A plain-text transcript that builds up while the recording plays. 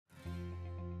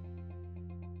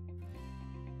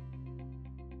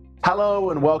Hello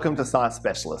and welcome to Sight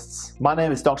Specialists. My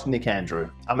name is Dr. Nick Andrew.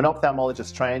 I'm an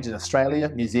ophthalmologist trained in Australia,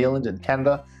 New Zealand and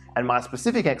Canada, and my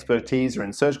specific expertise are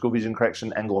in surgical vision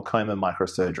correction and glaucoma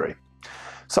microsurgery.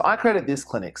 So I created this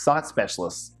clinic, Sight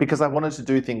Specialists, because I wanted to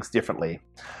do things differently.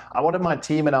 I wanted my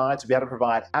team and I to be able to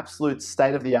provide absolute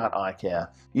state-of-the-art eye care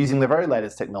using the very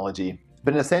latest technology,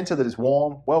 but in a centre that is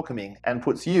warm, welcoming, and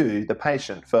puts you, the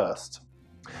patient, first.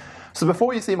 So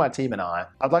before you see my team and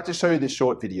I'd like to show you this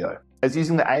short video, as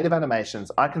using the aid of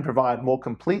animations, I can provide more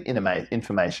complete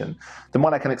information than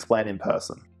what I can explain in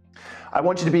person. I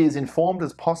want you to be as informed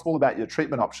as possible about your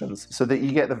treatment options so that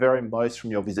you get the very most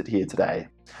from your visit here today.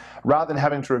 Rather than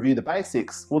having to review the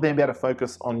basics, we'll then be able to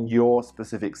focus on your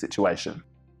specific situation.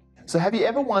 So have you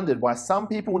ever wondered why some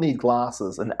people need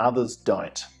glasses and others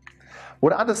don't? Well,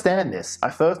 to understand this,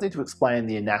 I first need to explain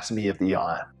the anatomy of the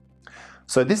eye.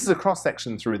 So this is a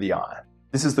cross-section through the eye.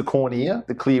 This is the cornea,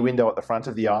 the clear window at the front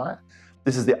of the eye.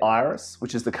 This is the iris,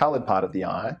 which is the coloured part of the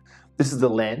eye. This is the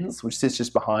lens, which sits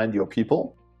just behind your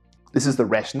pupil. This is the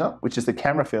retina, which is the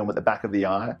camera film at the back of the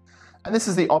eye. And this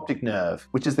is the optic nerve,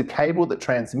 which is the cable that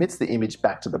transmits the image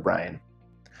back to the brain.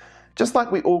 Just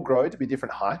like we all grow to be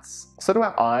different heights, so do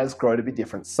our eyes grow to be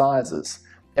different sizes.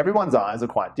 Everyone's eyes are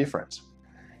quite different.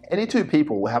 Any two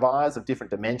people will have eyes of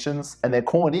different dimensions, and their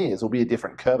corneas will be a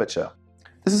different curvature.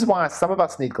 This is why some of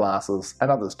us need glasses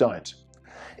and others don't.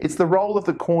 It's the role of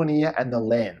the cornea and the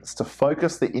lens to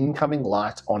focus the incoming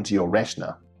light onto your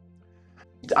retina.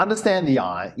 To understand the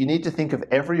eye, you need to think of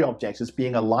every object as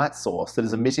being a light source that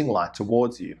is emitting light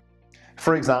towards you.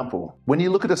 For example, when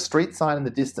you look at a street sign in the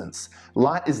distance,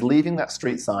 light is leaving that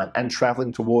street sign and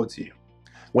travelling towards you.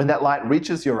 When that light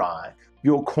reaches your eye,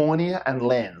 your cornea and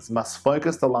lens must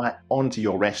focus the light onto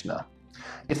your retina.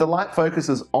 If the light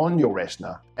focuses on your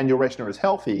retina and your retina is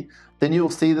healthy, then you'll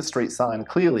see the street sign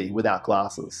clearly without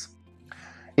glasses.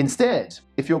 Instead,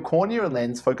 if your cornea and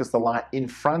lens focus the light in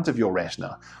front of your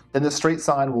retina, then the street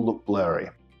sign will look blurry.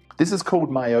 This is called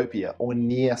myopia or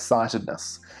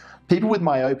near-sightedness. People with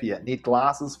myopia need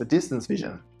glasses for distance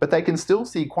vision, but they can still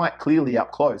see quite clearly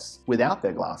up close without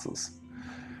their glasses.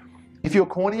 If your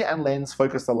cornea and lens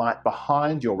focus the light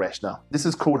behind your retina, this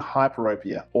is called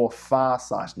hyperopia or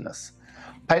far-sightedness.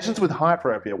 Patients with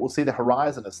hyperopia will see the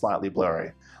horizon as slightly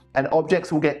blurry, and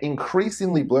objects will get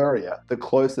increasingly blurrier the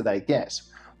closer they get,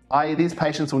 i.e. these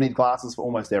patients will need glasses for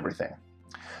almost everything.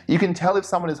 You can tell if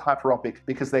someone is hyperopic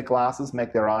because their glasses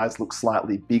make their eyes look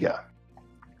slightly bigger.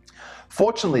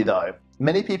 Fortunately though,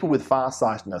 many people with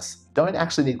far-sightedness don't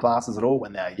actually need glasses at all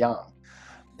when they are young.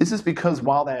 This is because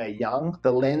while they are young,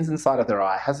 the lens inside of their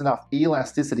eye has enough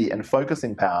elasticity and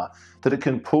focusing power that it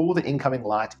can pull the incoming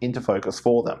light into focus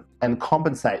for them and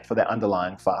compensate for their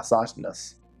underlying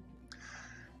far-sightedness.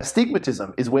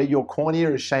 Astigmatism is where your cornea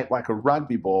is shaped like a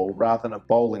rugby ball rather than a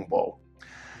bowling ball.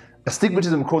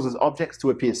 Astigmatism causes objects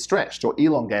to appear stretched or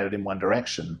elongated in one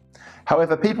direction.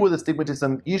 However, people with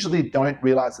astigmatism usually don't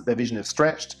realise that their vision is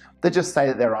stretched, they just say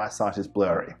that their eyesight is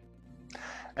blurry.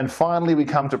 And finally, we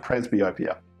come to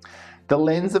presbyopia. The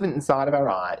lens inside of our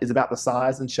eye is about the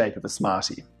size and shape of a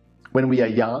Smartie. When we are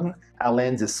young, our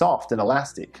lens is soft and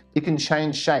elastic. It can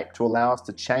change shape to allow us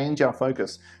to change our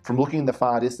focus from looking in the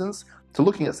far distance to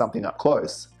looking at something up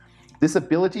close. This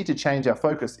ability to change our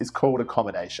focus is called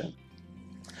accommodation.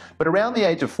 But around the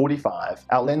age of 45,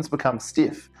 our lens becomes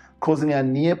stiff, causing our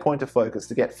near point of focus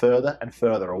to get further and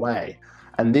further away.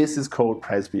 And this is called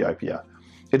presbyopia.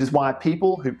 It is why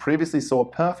people who previously saw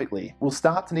perfectly will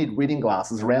start to need reading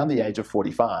glasses around the age of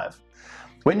 45.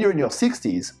 When you're in your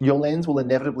 60s, your lens will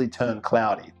inevitably turn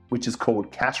cloudy, which is called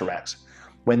cataract.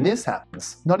 When this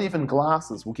happens, not even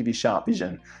glasses will give you sharp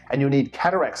vision, and you'll need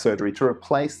cataract surgery to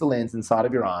replace the lens inside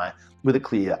of your eye with a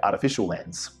clear artificial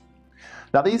lens.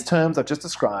 Now these terms I've just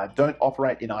described don't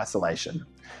operate in isolation.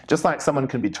 Just like someone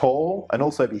can be tall and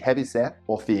also be heavyset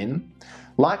or thin,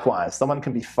 likewise someone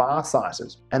can be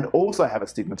far-sighted and also have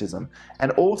astigmatism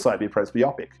and also be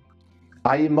presbyopic.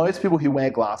 i.e. most people who wear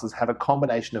glasses have a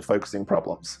combination of focusing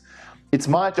problems. It's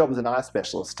my job as an eye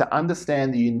specialist to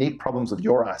understand the unique problems of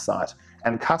your eyesight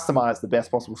and customize the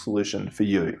best possible solution for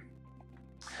you.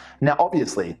 Now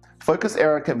obviously, focus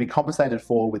error can be compensated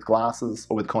for with glasses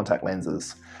or with contact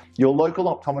lenses. Your local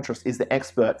optometrist is the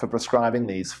expert for prescribing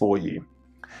these for you.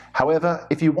 However,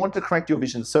 if you want to correct your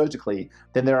vision surgically,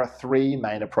 then there are three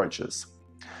main approaches.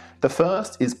 The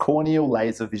first is corneal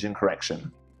laser vision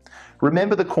correction.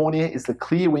 Remember, the cornea is the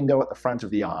clear window at the front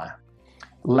of the eye.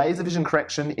 Laser vision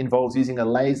correction involves using a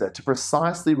laser to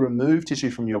precisely remove tissue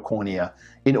from your cornea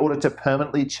in order to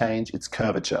permanently change its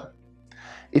curvature.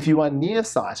 If you are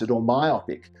nearsighted or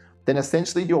myopic, then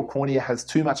essentially your cornea has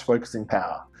too much focusing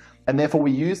power. and therefore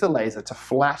we use the laser to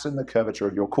flatten the curvature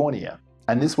of your cornea,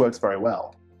 and this works very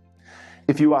well.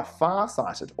 If you are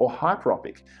far-sighted or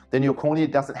hyperopic, then your cornea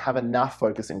doesn't have enough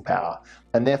focusing power,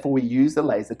 and therefore we use the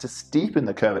laser to steepen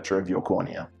the curvature of your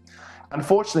cornea.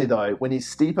 Unfortunately though, when you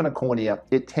steepen a cornea,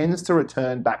 it tends to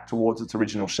return back towards its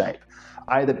original shape,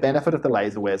 i.e. the benefit of the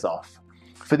laser wears off.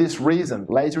 For this reason,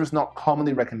 laser is not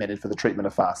commonly recommended for the treatment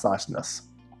of far-sightedness.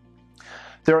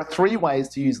 There are three ways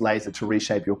to use laser to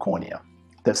reshape your cornea.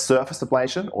 There's surface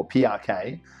ablation, or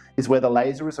PRK, is where the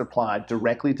laser is applied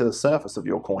directly to the surface of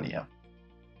your cornea.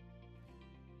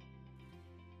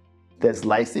 There's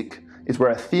LASIK, is where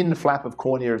a thin flap of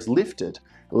cornea is lifted,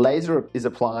 laser is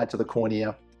applied to the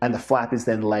cornea, and the flap is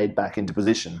then laid back into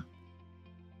position.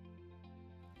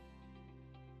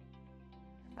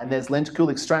 And there's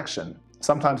lenticle extraction,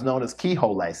 sometimes known as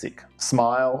keyhole LASIK,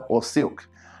 SMILE, or SILK.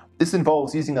 This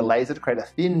involves using a laser to create a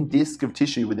thin disc of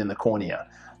tissue within the cornea.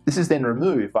 This is then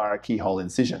removed via a keyhole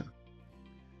incision.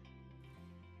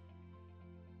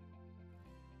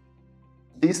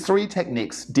 These three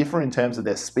techniques differ in terms of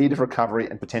their speed of recovery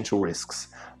and potential risks,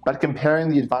 but comparing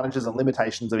the advantages and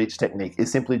limitations of each technique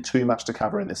is simply too much to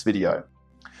cover in this video.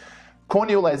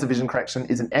 Corneal laser vision correction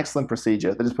is an excellent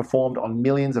procedure that is performed on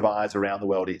millions of eyes around the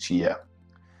world each year.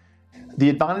 The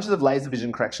advantages of laser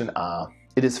vision correction are: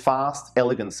 it is fast,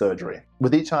 elegant surgery,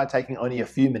 with each eye taking only a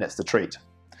few minutes to treat.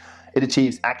 It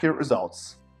achieves accurate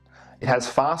results. It has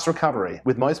fast recovery,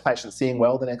 with most patients seeing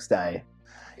well the next day.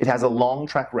 It has a long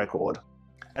track record.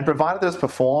 And provided that it's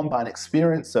performed by an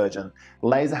experienced surgeon,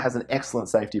 laser has an excellent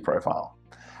safety profile.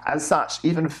 As such,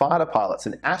 even fighter pilots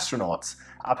and astronauts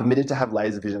are permitted to have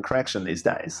laser vision correction these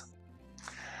days.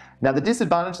 Now, the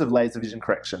disadvantages of laser vision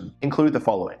correction include the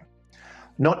following.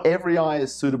 Not every eye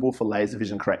is suitable for laser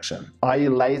vision correction, i.e.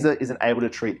 laser isn't able to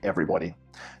treat everybody.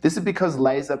 This is because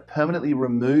laser permanently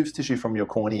removes tissue from your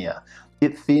cornea.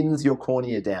 It thins your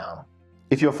cornea down.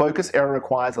 If your focus error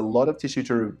requires a lot of tissue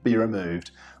to be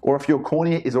removed, or if your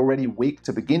cornea is already weak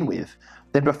to begin with,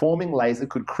 then performing laser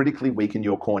could critically weaken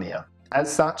your cornea. As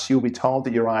such, you'll be told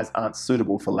that your eyes aren't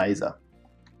suitable for laser.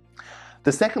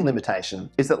 The second limitation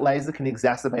is that laser can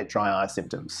exacerbate dry eye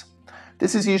symptoms.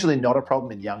 This is usually not a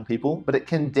problem in young people, but it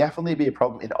can definitely be a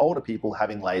problem in older people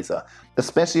having laser,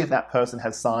 especially if that person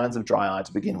has signs of dry eye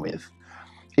to begin with.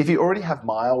 If you already have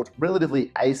mild, relatively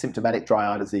asymptomatic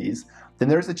dry eye disease, then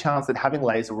there is a chance that having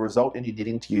laser will result in you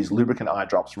needing to use lubricant eye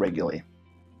drops regularly.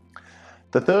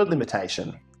 The third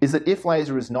limitation is that if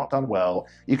laser is not done well,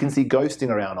 you can see ghosting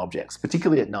around objects,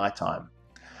 particularly at nighttime.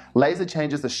 Laser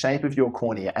changes the shape of your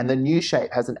cornea, and the new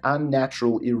shape has an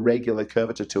unnatural, irregular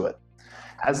curvature to it.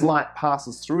 As light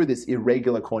passes through this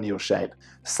irregular corneal shape,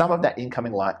 some of that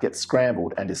incoming light gets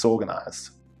scrambled and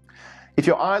disorganized. If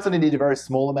your eyes only need a very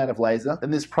small amount of laser, then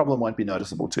this problem won't be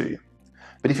noticeable to you.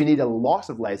 But if you need a lot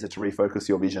of laser to refocus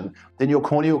your vision, then your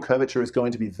corneal curvature is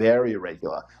going to be very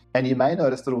irregular, and you may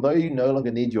notice that although you no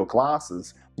longer need your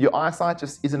glasses, your eyesight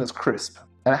just isn't as crisp,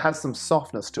 and it has some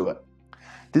softness to it.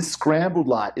 This scrambled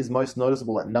light is most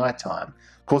noticeable at nighttime,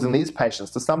 causing these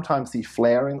patients to sometimes see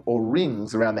flaring or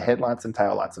rings around the headlights and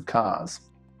taillights of cars.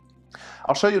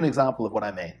 I'll show you an example of what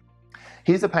I mean.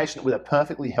 Here's a patient with a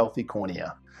perfectly healthy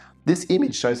cornea. This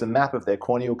image shows a map of their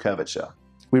corneal curvature.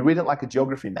 We read it like a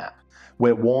geography map,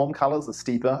 where warm colours are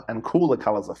steeper and cooler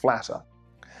colours are flatter.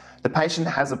 The patient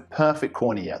has a perfect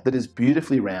cornea that is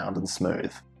beautifully round and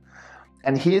smooth.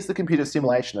 And here's the computer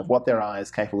simulation of what their eye is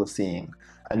capable of seeing,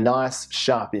 a nice,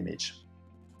 sharp image.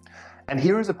 And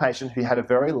here is a patient who had a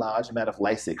very large amount of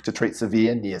LASIK to treat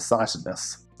severe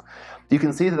near-sightedness. You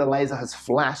can see that the laser has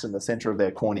flattened the centre of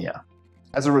their cornea.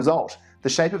 As a result, the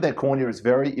shape of their cornea is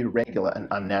very irregular and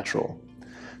unnatural.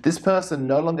 This person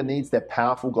no longer needs their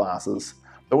powerful glasses,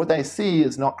 but what they see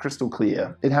is not crystal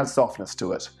clear. It has softness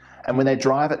to it, and when they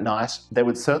drive at night, they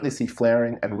would certainly see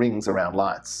flaring and rings around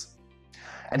lights.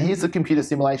 And here's a computer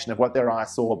simulation of what their eye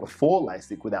saw before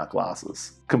LASIK without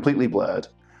glasses, completely blurred.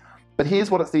 But here's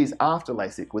what it sees after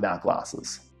LASIK without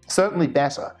glasses. Certainly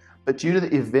better, but due to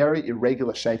the very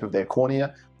irregular shape of their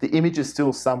cornea, the image is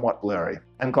still somewhat blurry,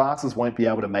 and glasses won't be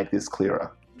able to make this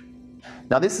clearer.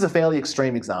 Now, this is a fairly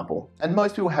extreme example, and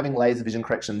most people having laser vision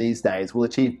correction these days will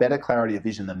achieve better clarity of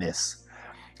vision than this.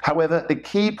 However, the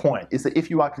key point is that if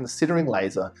you are considering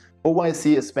laser, always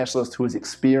see a specialist who is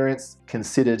experienced,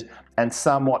 considered, and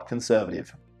somewhat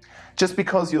conservative. Just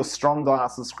because your strong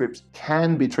glasses script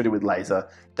can be treated with laser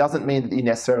doesn't mean that you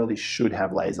necessarily should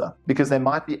have laser, because there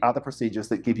might be other procedures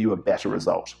that give you a better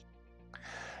result.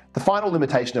 The final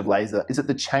limitation of laser is that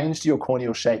the change to your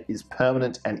corneal shape is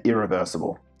permanent and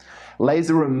irreversible.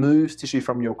 Laser removes tissue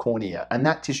from your cornea, and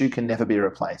that tissue can never be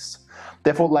replaced.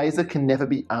 Therefore, laser can never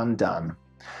be undone.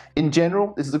 In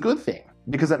general, this is a good thing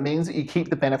because it means that you keep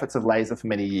the benefits of laser for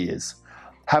many years.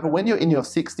 However, when you're in your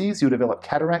 60s, you'll develop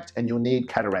cataract and you'll need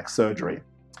cataract surgery.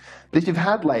 But if you've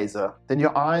had laser, then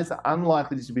your eyes are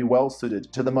unlikely to be well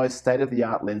suited to the most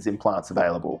state-of-the-art lens implants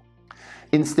available.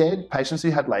 Instead, patients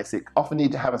who had LASIK often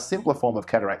need to have a simpler form of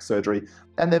cataract surgery,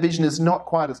 and their vision is not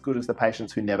quite as good as the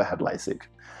patients who never had LASIK.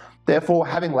 Therefore,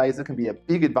 having laser can be a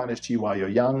big advantage to you while you're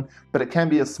young, but it can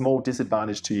be a small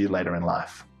disadvantage to you later in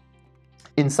life.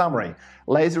 In summary,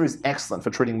 laser is excellent for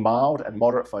treating mild and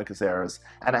moderate focus errors,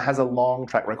 and it has a long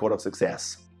track record of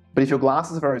success. But if your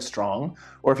glasses are very strong,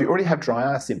 or if you already have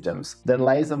dry eye symptoms, then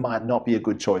laser might not be a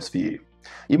good choice for you.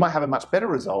 You might have a much better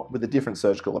result with a different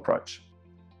surgical approach.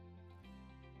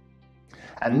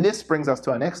 And this brings us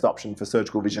to our next option for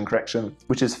surgical vision correction,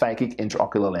 which is phakic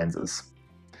intraocular lenses.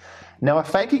 Now, a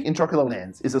phakic intraocular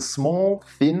lens is a small,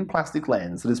 thin plastic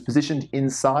lens that is positioned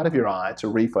inside of your eye to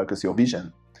refocus your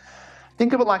vision.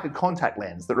 Think of it like a contact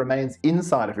lens that remains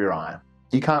inside of your eye.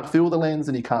 You can't feel the lens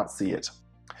and you can't see it.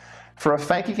 For a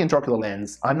phakic intraocular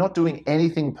lens, I'm not doing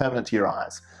anything permanent to your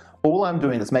eyes. All I'm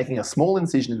doing is making a small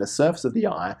incision in the surface of the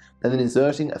eye and then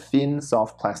inserting a thin,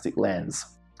 soft plastic lens.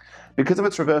 Because of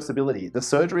its reversibility, the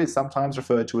surgery is sometimes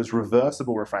referred to as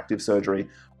reversible refractive surgery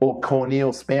or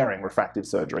corneal sparing refractive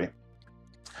surgery.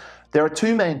 There are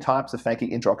two main types of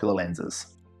phakic intraocular lenses.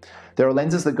 There are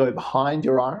lenses that go behind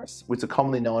your iris, which are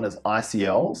commonly known as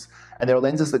ICLs, and there are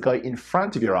lenses that go in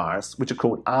front of your iris, which are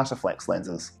called artiflex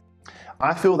lenses.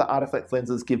 I feel that artiflex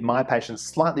lenses give my patients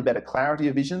slightly better clarity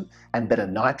of vision and better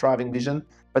night driving vision,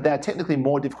 but they are technically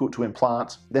more difficult to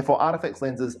implant, therefore artiflex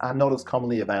lenses are not as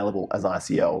commonly available as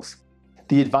ICLs.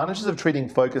 The advantages of treating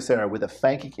focus error with a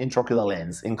phakic intraocular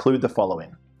lens include the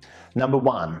following. Number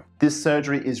one, this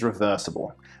surgery is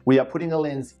reversible. We are putting a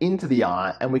lens into the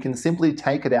eye and we can simply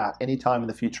take it out anytime in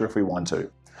the future if we want to.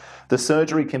 The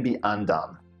surgery can be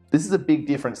undone. This is a big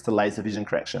difference to laser vision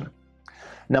correction.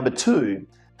 Number two,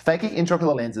 phakic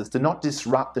intraocular lenses do not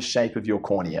disrupt the shape of your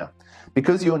cornea.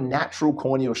 Because your natural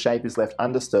corneal shape is left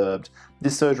undisturbed,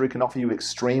 this surgery can offer you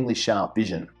extremely sharp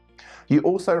vision. You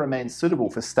also remain suitable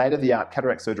for state-of-the-art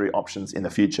cataract surgery options in the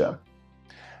future.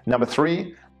 Number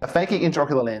three, a phakic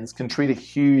intraocular lens can treat a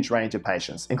huge range of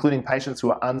patients, including patients who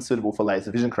are unsuitable for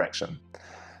laser vision correction.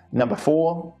 Number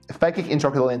four, phakic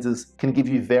intraocular lenses can give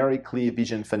you very clear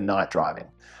vision for night driving.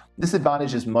 This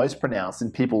advantage is most pronounced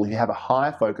in people who have a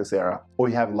high focus error or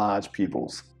who have large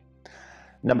pupils.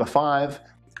 Number five,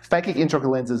 phakic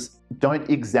intraocular lenses don't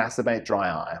exacerbate dry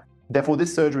eye. Therefore,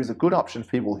 this surgery is a good option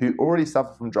for people who already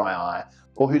suffer from dry eye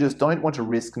or who just don't want to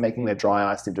risk making their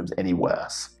dry eye symptoms any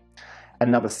worse.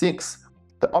 And number six,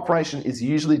 the operation is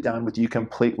usually done with you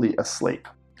completely asleep.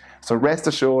 So rest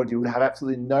assured, you would have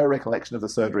absolutely no recollection of the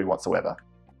surgery whatsoever.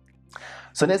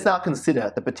 So let's now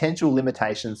consider the potential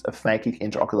limitations of phakic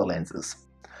intraocular lenses.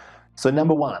 So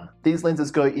number one, these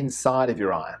lenses go inside of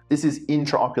your eye. This is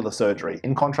intraocular surgery,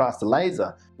 in contrast to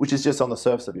laser, which is just on the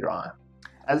surface of your eye.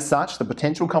 As such, the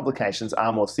potential complications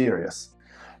are more serious.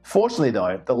 Fortunately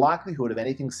though, the likelihood of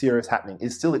anything serious happening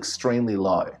is still extremely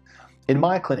low. In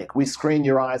my clinic, we screen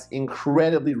your eyes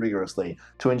incredibly rigorously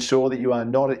to ensure that you are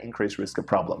not at increased risk of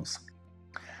problems.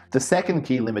 The second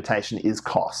key limitation is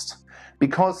cost.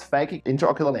 Because phakic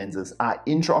intraocular lenses are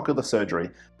intraocular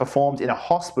surgery performed in a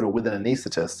hospital with an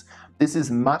anaesthetist, this is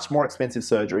much more expensive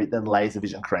surgery than laser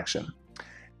vision correction.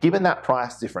 Given that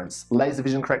price difference, laser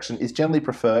vision correction is generally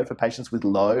preferred for patients with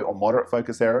low or moderate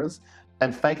focus errors,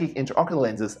 and phakic intraocular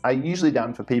lenses are usually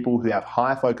done for people who have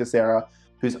high focus error,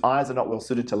 whose eyes are not well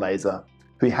suited to laser,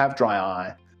 who have dry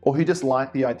eye, or who just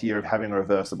like the idea of having a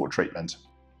reversible treatment.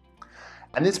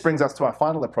 And this brings us to our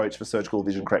final approach for surgical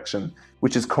vision correction,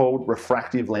 which is called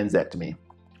refractive lensectomy,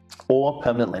 or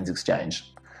permanent lens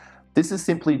exchange. This is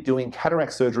simply doing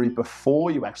cataract surgery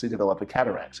before you actually develop a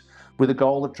cataract, with the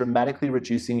goal of dramatically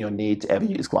reducing your need to ever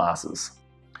use glasses.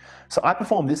 So I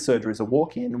perform this surgery as a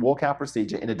walk-in, walk-out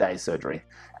procedure in a day surgery.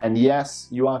 And yes,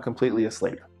 you are completely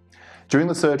asleep. During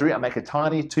the surgery, I make a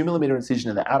tiny 2mm incision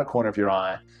in the outer corner of your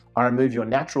eye, I remove your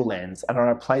natural lens, and I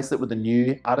replace it with a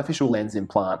new artificial lens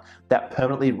implant that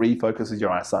permanently refocuses your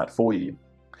eyesight for you.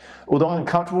 Although I'm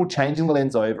comfortable changing the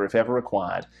lens over if ever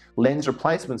required, lens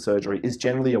replacement surgery is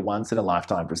generally a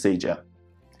once-in-a-lifetime procedure.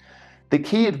 The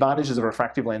key advantages of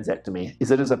refractive lensectomy is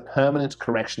that it is a permanent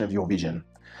correction of your vision.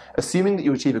 Assuming that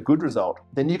you achieve a good result,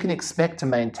 then you can expect to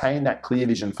maintain that clear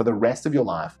vision for the rest of your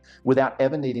life without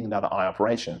ever needing another eye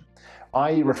operation,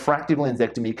 i.e. refractive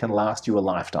lensectomy can last you a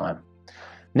lifetime.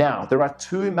 Now, there are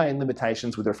two main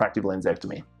limitations with refractive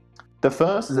lensectomy. The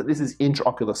first is that this is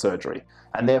intraocular surgery,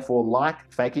 and therefore, like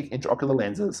phakic intraocular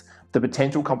lenses, the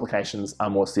potential complications are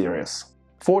more serious.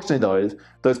 Fortunately though,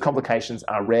 those complications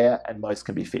are rare and most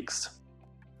can be fixed.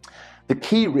 The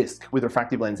key risk with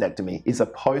refractive lensectomy is a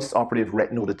post-operative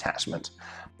retinal detachment.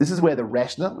 This is where the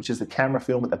retina, which is the camera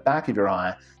film at the back of your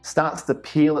eye, starts to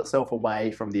peel itself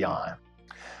away from the eye.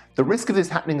 The risk of this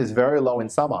happening is very low in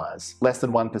some eyes, less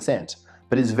than 1%,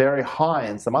 but is very high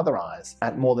in some other eyes,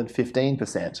 at more than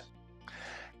 15%.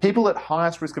 People at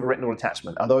highest risk of a retinal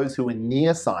detachment are those who are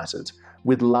nearsighted,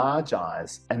 with large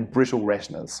eyes and brittle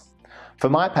retinas. For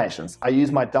my patients, I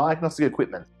use my diagnostic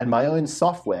equipment and my own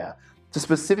software to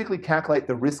specifically calculate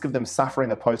the risk of them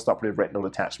suffering a post-operative retinal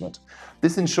detachment.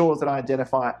 This ensures that I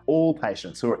identify all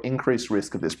patients who are at increased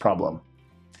risk of this problem.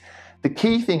 The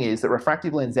key thing is that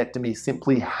refractive lensectomy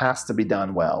simply has to be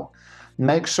done well.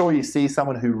 Make sure you see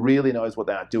someone who really knows what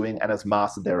they are doing and has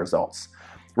mastered their results.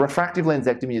 Refractive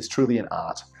lensectomy is truly an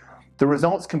art. The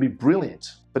results can be brilliant,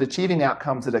 but achieving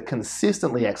outcomes that are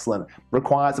consistently excellent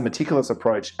requires a meticulous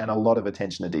approach and a lot of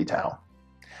attention to detail.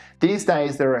 These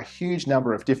days, there are a huge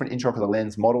number of different intraocular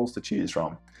lens models to choose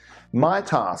from. My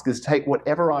task is to take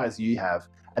whatever eyes you have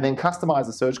and then customize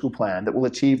a surgical plan that will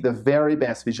achieve the very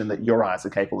best vision that your eyes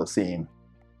are capable of seeing.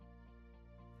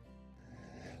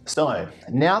 So,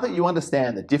 now that you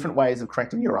understand the different ways of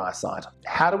correcting your eyesight,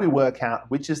 how do we work out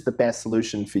which is the best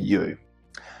solution for you?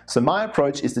 So my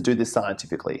approach is to do this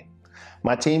scientifically.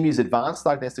 My team use advanced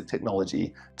diagnostic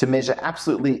technology to measure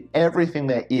absolutely everything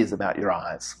there is about your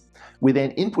eyes. We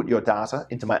then input your data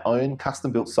into my own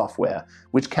custom-built software,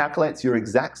 which calculates your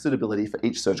exact suitability for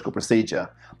each surgical procedure,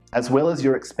 as well as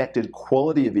your expected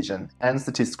quality of vision and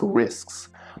statistical risks.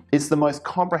 It's the most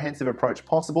comprehensive approach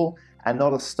possible, and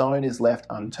not a stone is left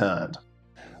unturned.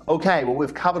 Okay, well,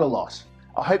 we've covered a lot.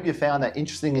 I hope you found that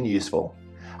interesting and useful.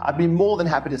 I'd be more than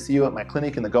happy to see you at my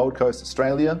clinic in the Gold Coast,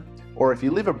 Australia, or if you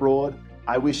live abroad,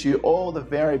 I wish you all the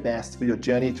very best for your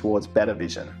journey towards better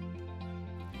vision.